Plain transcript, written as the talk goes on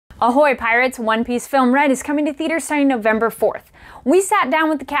Ahoy Pirates! One Piece Film Red is coming to theaters starting November 4th. We sat down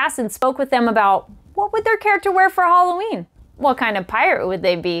with the cast and spoke with them about what would their character wear for Halloween? What kind of pirate would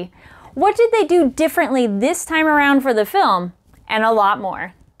they be? What did they do differently this time around for the film? And a lot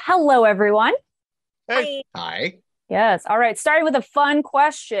more. Hello, everyone. Hey. Hi. Yes. All right. Starting with a fun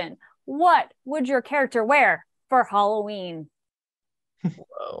question. What would your character wear for Halloween?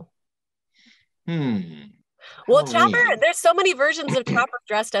 Whoa. Halloween. Well, Chopper, there's so many versions of Chopper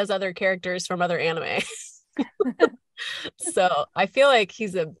dressed as other characters from other anime. So I feel like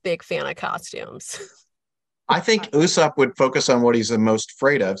he's a big fan of costumes. I think Usopp would focus on what he's the most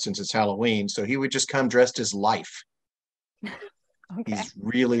afraid of since it's Halloween, so he would just come dressed as life. Okay. He's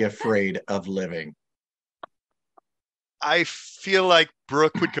really afraid of living. I feel like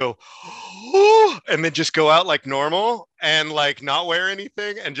Brook would go, oh, and then just go out like normal and like not wear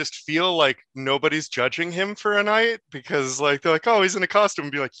anything and just feel like nobody's judging him for a night because like they're like, oh, he's in a costume,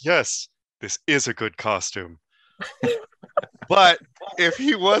 and be like, yes, this is a good costume. But if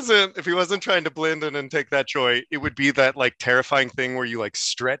he wasn't trying to blend in and take that joy, it would be that like terrifying thing where you like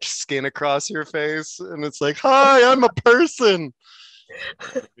stretch skin across your face and it's like, hi, I'm a person.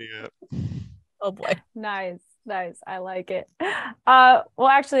 Yeah. Oh boy. Nice. I like it. Well,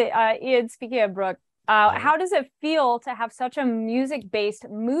 actually, Ian, speaking of Brook, how does it feel to have such a music-based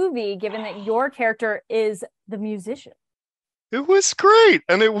movie, given that your character is the musician? It was great.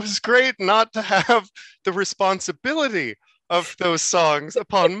 And it was great not to have the responsibility of those songs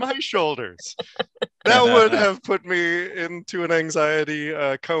upon my shoulders. That would have put me into an anxiety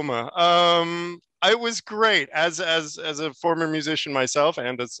coma. It was great as a former musician myself,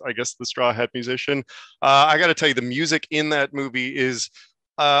 and as I guess the Straw Hat musician. I got to tell you, the music in that movie is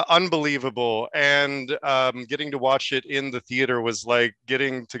unbelievable, and getting to watch it in the theater was like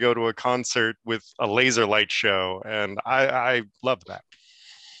getting to go to a concert with a laser light show, and I loved that.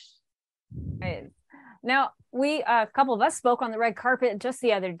 Right. Now, a couple of us spoke on the red carpet just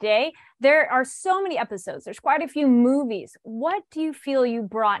the other day. There are so many episodes. There's quite a few movies. What do you feel you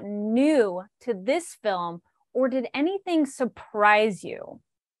brought new to this film, or did anything surprise you?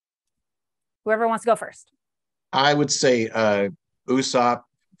 Whoever wants to go first. I would say Usopp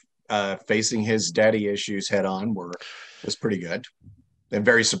facing his daddy issues head on was pretty good and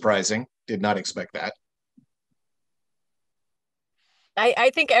very surprising. Did not expect that.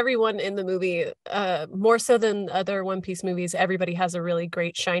 I think everyone in the movie, more so than other One Piece movies, everybody has a really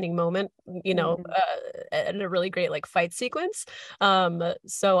great shining moment, and a really great like fight sequence.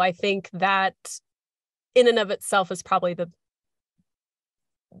 So I think that in and of itself is probably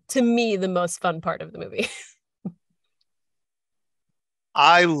to me, the most fun part of the movie.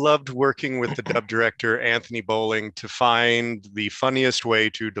 I loved working with the dub director, Anthony Bowling, to find the funniest way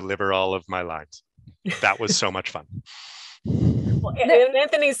to deliver all of my lines. That was so much fun. Well, and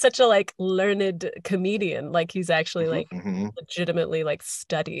Anthony's such a like learned comedian. Like he's actually like legitimately like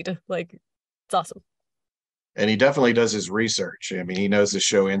studied. Like it's awesome. And he definitely does his research. I mean, he knows the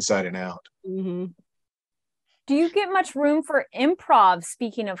show inside and out. Mm-hmm. Do you get much room for improv?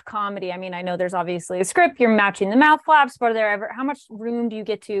 Speaking of comedy, I mean, I know there's obviously a script. You're matching the mouth flaps, but how much room do you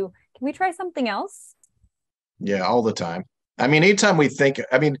get to? Can we try something else? Yeah, all the time. I mean, anytime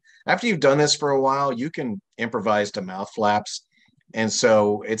after you've done this for a while, you can improvise to mouth flaps. And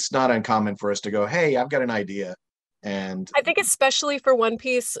so it's not uncommon for us to go, hey, I've got an idea. And I think especially for One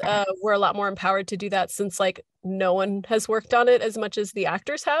Piece, we're a lot more empowered to do that since like no one has worked on it as much as the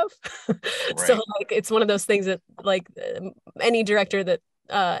actors have. So like it's one of those things that like any director that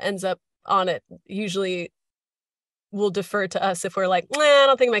ends up on it usually will defer to us if we're like, I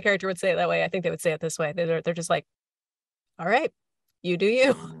don't think my character would say it that way. I think they would say it this way. They're just like, all right, you do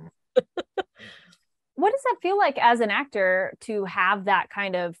you. What does that feel like as an actor to have that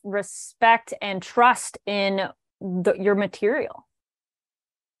kind of respect and trust in your material?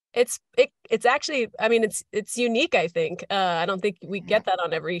 It's actually, I mean, it's unique, I think. I don't think we get that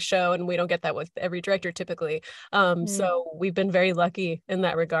on every show, and we don't get that with every director typically. So we've been very lucky in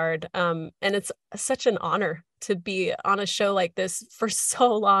that regard. And it's such an honor to be on a show like this for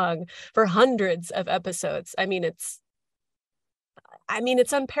so long, for hundreds of episodes. I mean, it's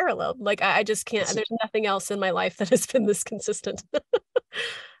unparalleled. Like I just can't. There's nothing else in my life that has been this consistent.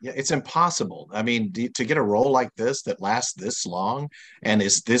 Yeah, it's impossible. I mean, to get a role like this that lasts this long and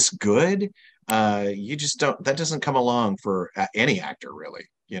is this good, you just don't. That doesn't come along for any actor, really.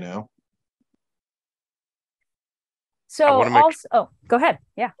 So also, go ahead.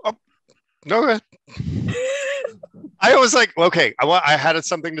 Yeah. No, go ahead. I was like, okay, I had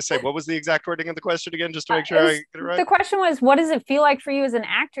something to say. What was the exact wording of the question again, just to make sure I get it right? The question was, what does it feel like for you as an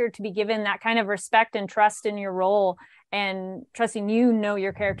actor to be given that kind of respect and trust in your role and trusting you know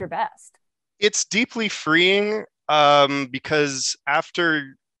your character best? It's deeply freeing because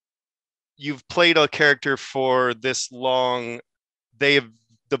after you've played a character for this long, the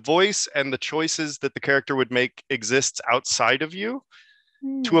voice and the choices that the character would make exists outside of you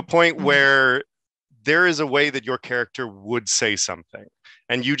to a point where there is a way that your character would say something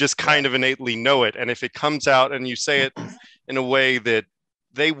and you just kind of innately know it. And if it comes out and you say it in a way that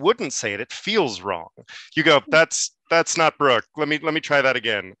they wouldn't say it, it feels wrong. You go, that's not Brook. Let me try that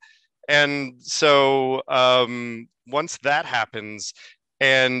again. And so once that happens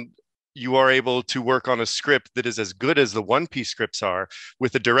and you are able to work on a script that is as good as the One Piece scripts are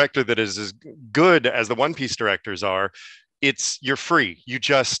with a director that is as good as the One Piece directors are, you're free. You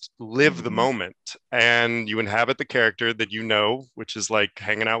just live the moment and you inhabit the character that you know, which is like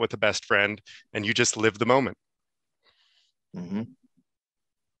hanging out with a best friend, and you just live the moment. Mm-hmm.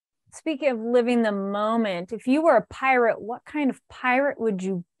 Speaking of living the moment, if you were a pirate, what kind of pirate would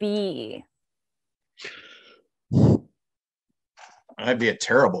you be? I'd be a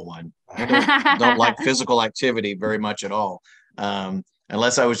terrible one. I don't like physical activity very much at all.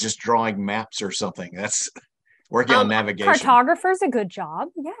 Unless I was just drawing maps or something. That's working on navigation. Cartographer's a good job.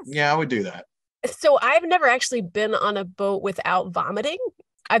 Yes. Yeah, I would do that. So I've never actually been on a boat without vomiting.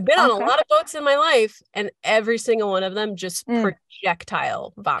 I've been on a lot of boats in my life, and every single one of them just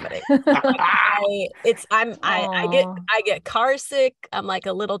projectile vomiting. I get car sick. I'm like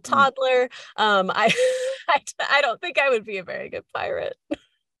a little toddler. I don't think I would be a very good pirate.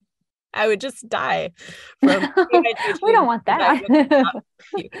 I would just die from we don't want that.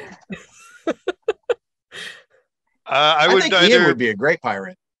 I think Ian would be a great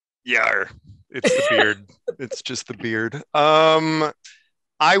pirate. Yeah, it's the beard. It's just the beard.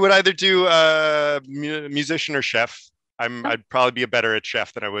 I would either do musician or chef. I'd probably be better at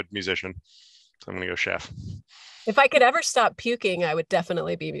chef than I would musician. So I'm gonna go chef. If I could ever stop puking, I would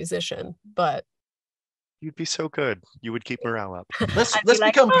definitely be musician, but you'd be so good. You would keep morale up. Let's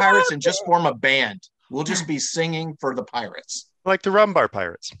become pirates and just form a band. We'll just be singing for the pirates. Like the Rum Bar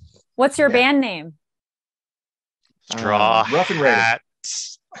Pirates. What's your band name? Straw Rough and Ready.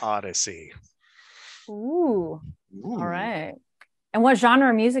 Hats Odyssey. Ooh. All right. And what genre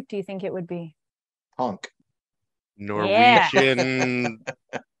of music do you think it would be? Punk. Norwegian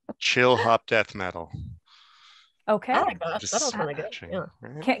chill hop death metal. Okay. Oh my gosh, that sounds really good. Yeah.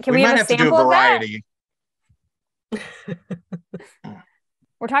 Can we have a sample of variety?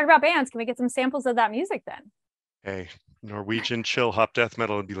 We're talking about bands. Can we get some samples of that music then? Hey, Norwegian chill hop death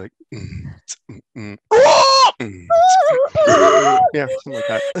metal would be like, yeah, something like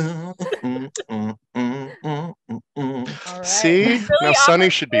that. Right. See, really now Sonny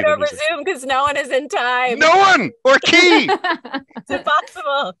should be the music. Zoom because no one is in time. No one or key. It's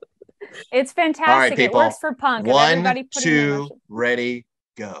impossible. It's fantastic. All right, people. It works for punk. 1, 2, ready,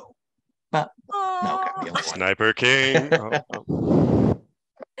 go. No, okay, Sniper King.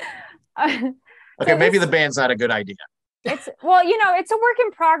 Okay, maybe the band's not a good idea. It's it's a work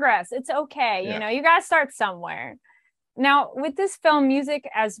in progress. It's okay. Yeah. You got to start somewhere. Now, with this film, music,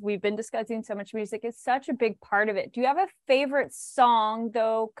 as we've been discussing, so much music is such a big part of it. Do you have a favorite song,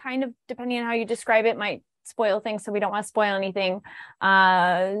 though, kind of depending on how you describe it, might spoil things, so we don't want to spoil anything.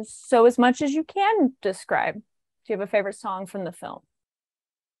 So as much as you can describe, do you have a favorite song from the film?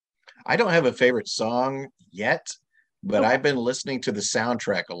 I don't have a favorite song yet, but I've been listening to the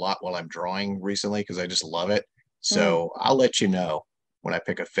soundtrack a lot while I'm drawing recently because I just love it. So I'll let you know when I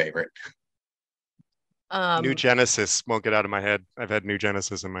pick a favorite. New Genesis won't get out of my head. I've had New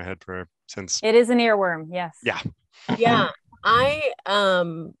Genesis in my head since. It is an earworm, yes. Yeah. Yeah. I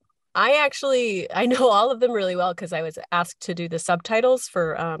know all of them really well because I was asked to do the subtitles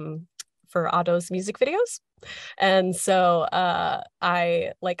for Otto's music videos. And so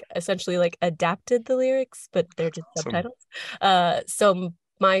I essentially adapted the lyrics, but they're just subtitles. So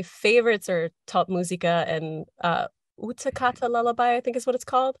my favorites are Top Musica and Utakata Lullaby, I think is what it's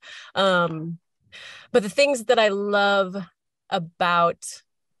called. But the things that I love about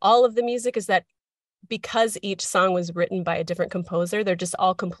all of the music is that because each song was written by a different composer, they're just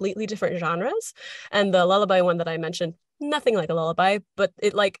all completely different genres. And the lullaby one that I mentioned, nothing like a lullaby, but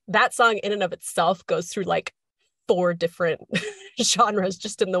it that song in and of itself goes through 4 different genres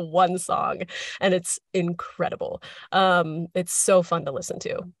just in the one song. And it's incredible. It's so fun to listen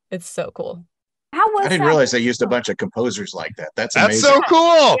to. It's so cool. I didn't realize they used a bunch of composers like that. That's amazing. So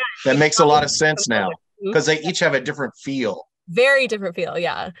cool. That makes a lot of sense now because they each have a different feel. Very different feel,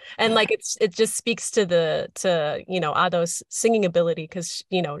 yeah. And like it just speaks to Ado's singing ability, because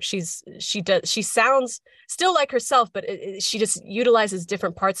she sounds still like herself, but she just utilizes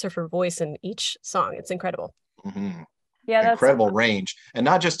different parts of her voice in each song. It's incredible. Mm-hmm. Yeah, that's incredible range, and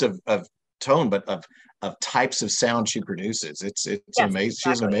not just of tone, but of types of sound she produces. It's Yes, amazing. exactly, She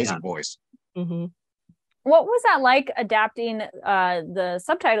has an amazing yeah. voice. Mm-hmm. What was that like adapting the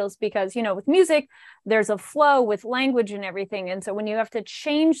subtitles? Because, with music, there's a flow with language and everything. And so when you have to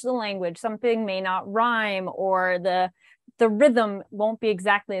change the language, something may not rhyme, or the rhythm won't be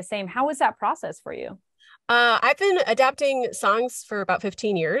exactly the same. How was that process for you? I've been adapting songs for about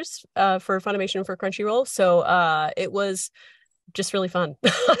 15 years for Funimation, for Crunchyroll. So it was just really fun,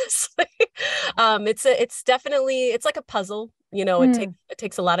 honestly. It's definitely, it's like a puzzle. It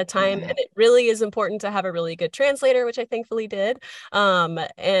takes a lot of time, and it really is important to have a really good translator, which I thankfully did.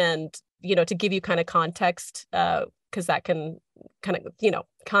 And to give you kind of context, because that can kind of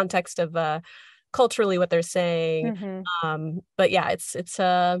context of culturally what they're saying. But yeah, it's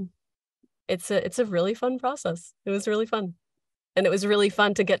a really fun process. It was really fun, and it was really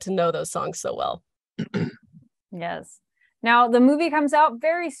fun to get to know those songs so well. Yes. Now, the movie comes out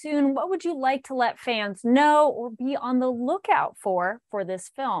very soon. What would you like to let fans know or be on the lookout for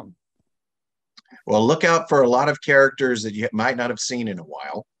this film? Well, look out for a lot of characters that you might not have seen in a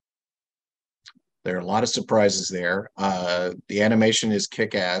while. There are a lot of surprises there. The animation is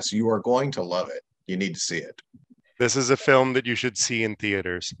kick-ass. You are going to love it. You need to see it. This is a film that you should see in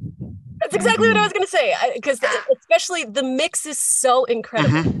theaters. That's exactly what I was going to say, because especially the mix is so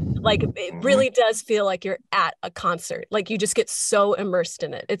incredible. Like, it really does feel like you're at a concert. Like, you just get so immersed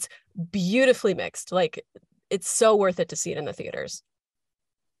in it. It's beautifully mixed. Like, it's so worth it to see it in the theaters.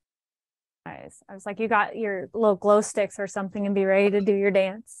 Nice. I was like, you got your little glow sticks or something and be ready to do your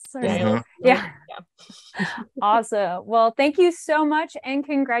dance. Yeah. Awesome. Well, thank you so much, and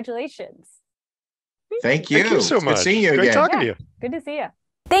congratulations. Thank you. Thank you so much. Good seeing you Great again. talking to you. Good to see you.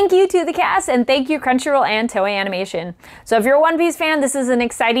 Thank you to the cast, and thank you Crunchyroll and Toei Animation. So if you're a One Piece fan, this is an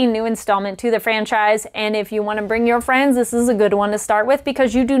exciting new installment to the franchise, and if you want to bring your friends, this is a good one to start with,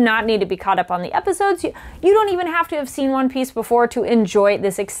 because you do not need to be caught up on the episodes. You don't even have to have seen One Piece before to enjoy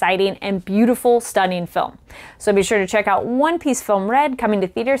this exciting and beautiful, stunning film. So be sure to check out One Piece Film Red, coming to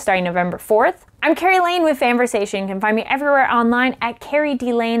theaters starting November 4th. I'm Carrie Lane with FANVERSATION. You can find me everywhere online at Carrie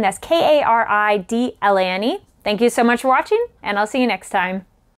D Lane. That's Karidlane. Thank you so much for watching, and I'll see you next time.